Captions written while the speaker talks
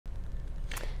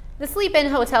The Sleep-In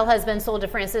Hotel has been sold to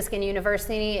Franciscan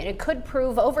University, and it could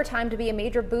prove over time to be a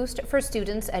major boost for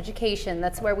students' education.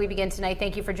 That's where we begin tonight.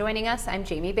 Thank you for joining us. I'm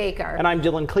Jamie Baker. And I'm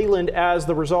Dylan Cleland. As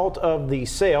the result of the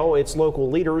sale, it's local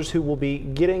leaders who will be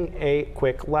getting a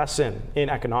quick lesson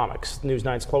in economics. News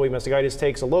 9's Chloe Messigitis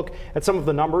takes a look at some of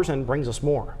the numbers and brings us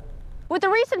more. With the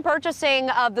recent purchasing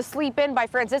of the Sleep-In by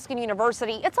Franciscan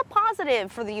University, it's a positive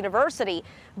for the university.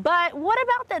 But what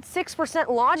about that 6%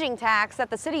 lodging tax that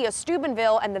the city of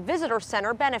Steubenville and the Visitor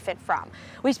Center benefit from?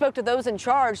 We spoke to those in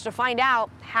charge to find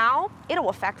out how it'll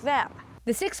affect them.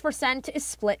 The 6% is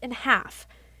split in half.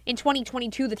 In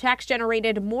 2022, the tax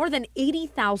generated more than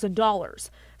 $80,000,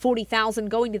 $40,000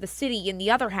 going to the city and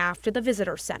the other half to the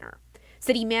Visitor Center.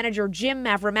 City Manager Jim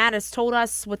Mavramatis told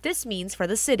us what this means for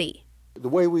the city. The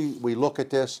way we look at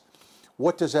this,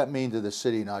 what does that mean to the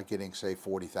city not getting, say,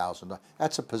 $40,000?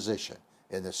 That's a position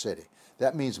in the city.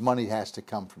 That means money has to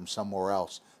come from somewhere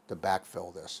else to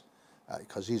backfill this,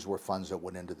 because these were funds that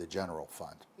went into the general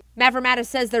fund. Mavramatis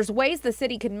says there's ways the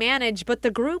city can manage, but the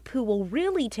group who will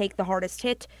really take the hardest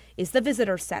hit is the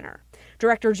Visitor Center.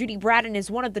 Director Judy Braden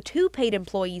is one of the 2 paid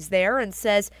employees there and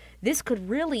says this could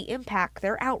really impact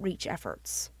their outreach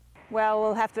efforts. Well,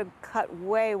 we'll have to cut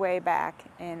way back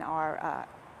in our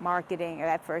marketing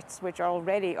efforts, which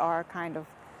already are kind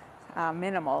of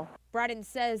minimal. Braden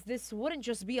says this wouldn't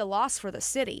just be a loss for the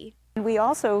city. We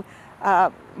also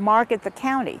market the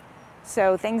county,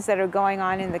 so things that are going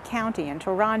on in the county, in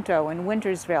Toronto and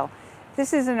Wintersville.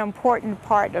 This is an important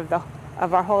part of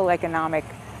our whole economic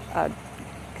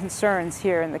concerns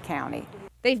here in the county.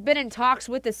 They've been in talks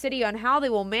with the city on how they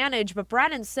will manage, but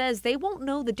Braden says they won't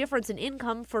know the difference in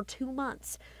income for 2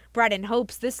 months. Braden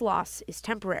hopes this loss is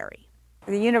temporary.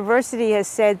 The university has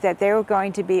said that they're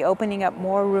going to be opening up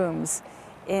more rooms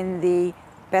in the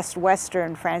Best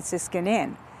Western Franciscan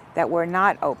Inn that were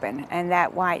not open, and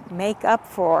that might make up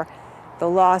for the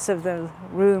loss of the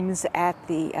rooms at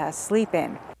the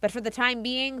Sleep-In. But for the time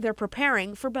being, they're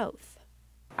preparing for both.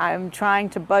 I'm trying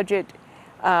to budget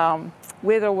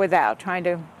with or without, trying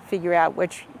to figure out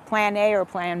which plan A or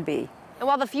plan B. And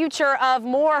while the future of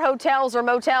more hotels or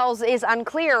motels is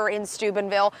unclear in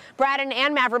Steubenville, Braden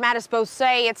and Mavramatis both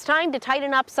say it's time to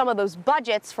tighten up some of those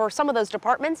budgets for some of those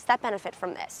departments that benefit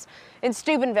from this. In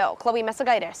Steubenville, Chloe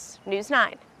Messigitis, News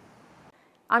 9.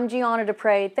 I'm Gianna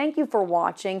Dupre. Thank you for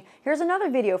watching. Here's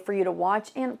another video for you to watch,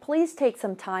 and please take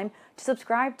some time to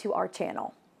subscribe to our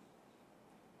channel.